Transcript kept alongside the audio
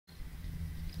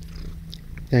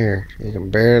There, you can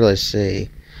barely see.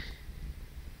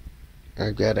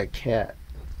 I've got a cat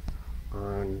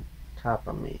on top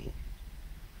of me.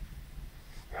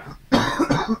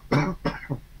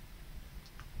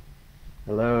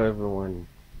 Hello everyone,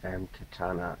 I'm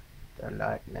Katana, the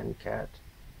lightning cat.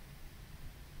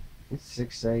 It's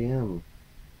 6 a.m.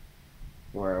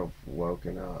 where I've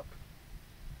woken up.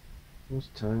 It's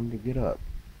time to get up.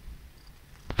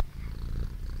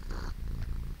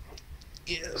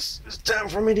 Yes, it's time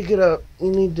for me to get up.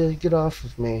 You need to get off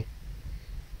of me.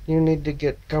 You need to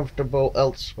get comfortable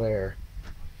elsewhere.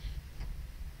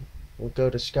 We'll go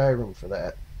to Skyrim for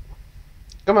that.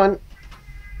 Come on.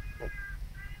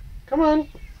 Come on.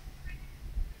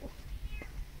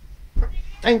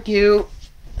 Thank you.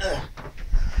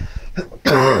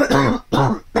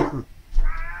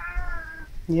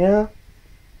 Yeah?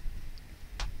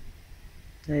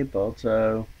 Hey,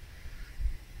 Balto.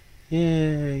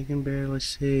 Yeah, you can barely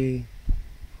see.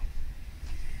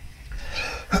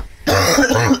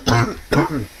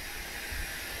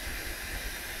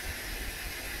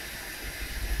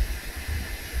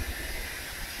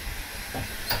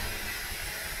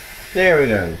 There we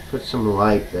go. Put some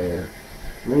light there.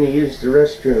 I'm gonna use the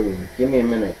restroom. Give me a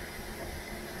minute.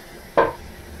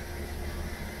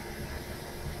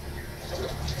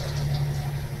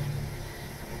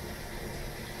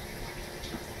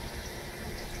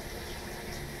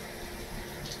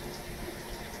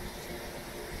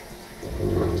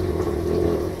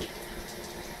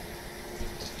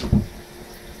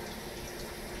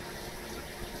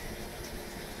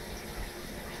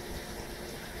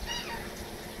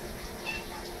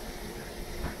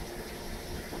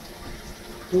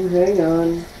 Hang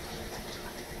on.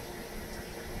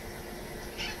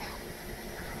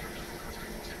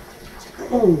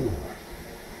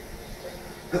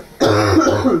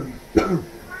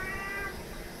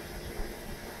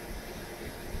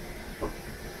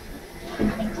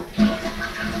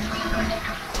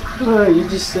 Oh, you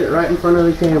just sit right in front of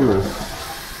the camera.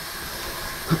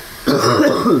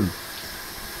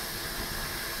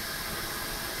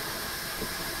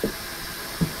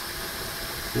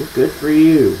 Well, good for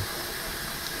you.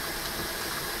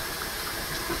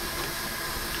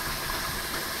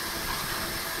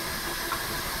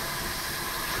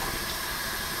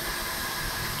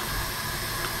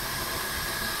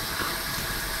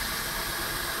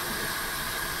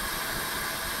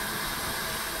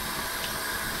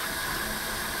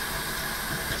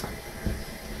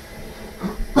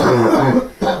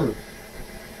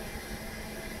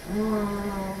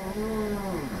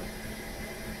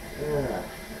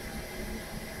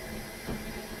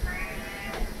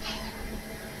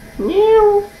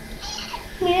 Meow.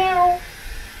 Meow.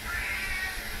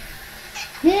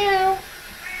 Meow.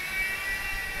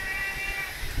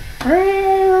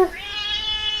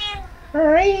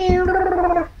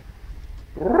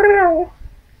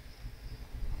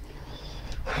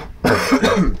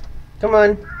 Come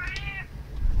on.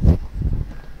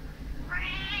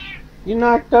 You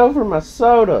knocked over my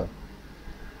soda.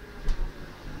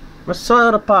 My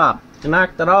soda pop. You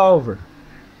knocked it over.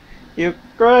 You're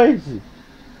crazy.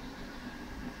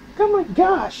 Oh my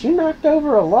gosh, you knocked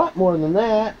over a lot more than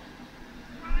that.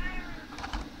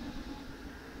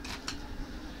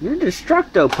 You're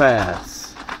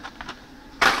destructopaths.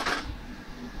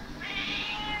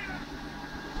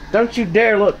 Don't you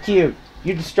dare look cute,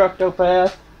 you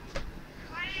destructopath.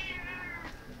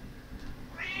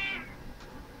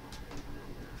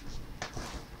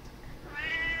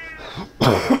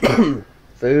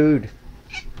 Food.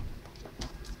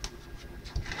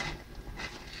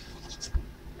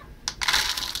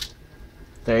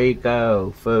 There you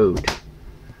go, food.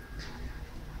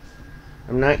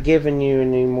 I'm not giving you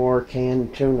any more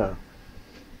canned tuna.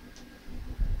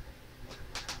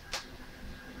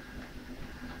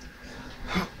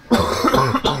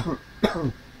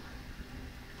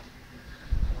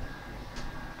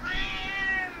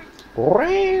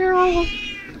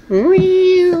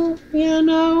 You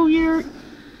know, you're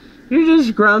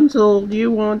disgruntled.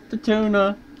 You want the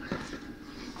tuna.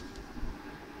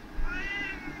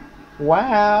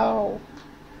 Wow.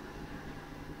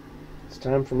 It's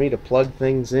time for me to plug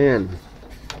things in.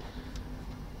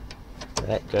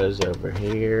 That goes over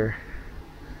here.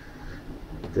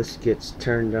 This gets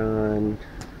turned on.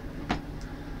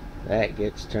 That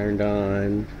gets turned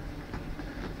on.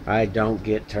 I don't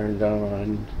get turned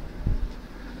on.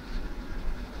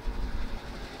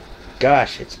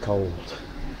 Gosh, it's cold.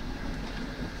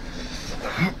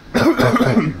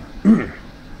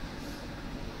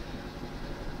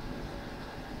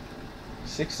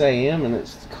 6 a.m. and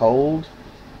it's cold.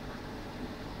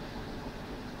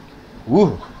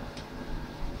 Woo.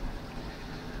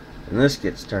 and this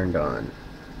gets turned on.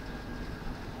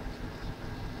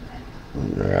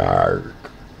 Yark.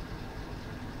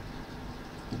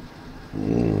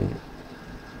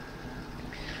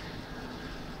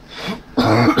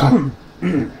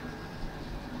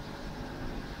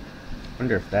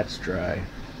 Wonder if that's dry.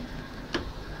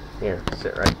 Here,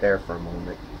 sit right there for a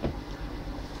moment.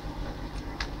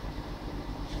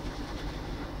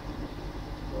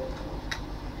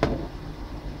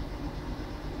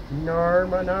 Nar,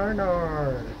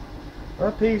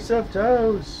 a piece of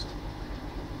toast.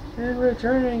 And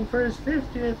returning for his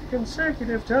 50th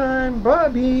consecutive time,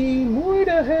 Bobby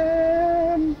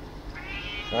Moynihan.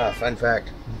 Fun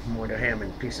fact, Moynihan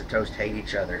and piece of toast hate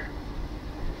each other.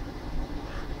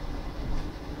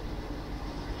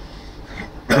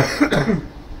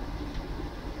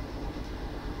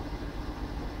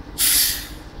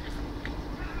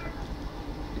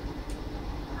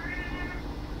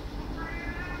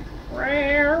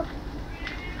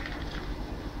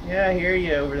 Yeah, I hear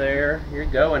you over there. You're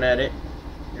going at it.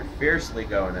 You're fiercely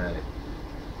going at it.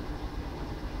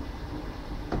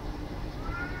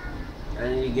 I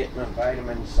need to get my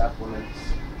vitamin supplements.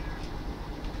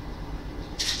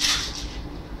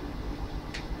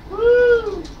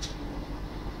 Woo!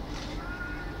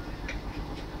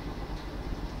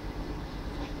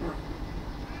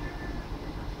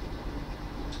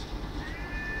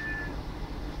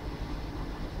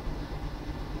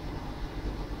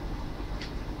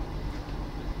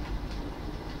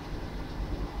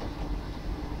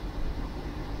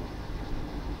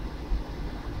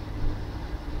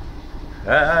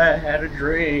 I had a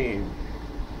dream.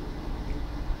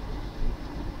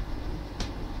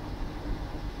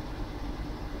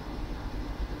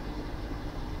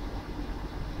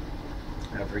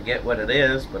 I forget what it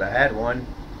is, but I had one.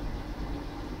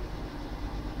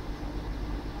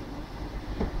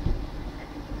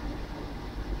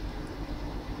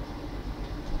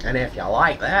 And if you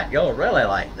like that, you'll really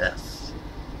like this.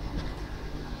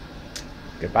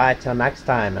 Goodbye till next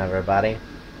time, everybody.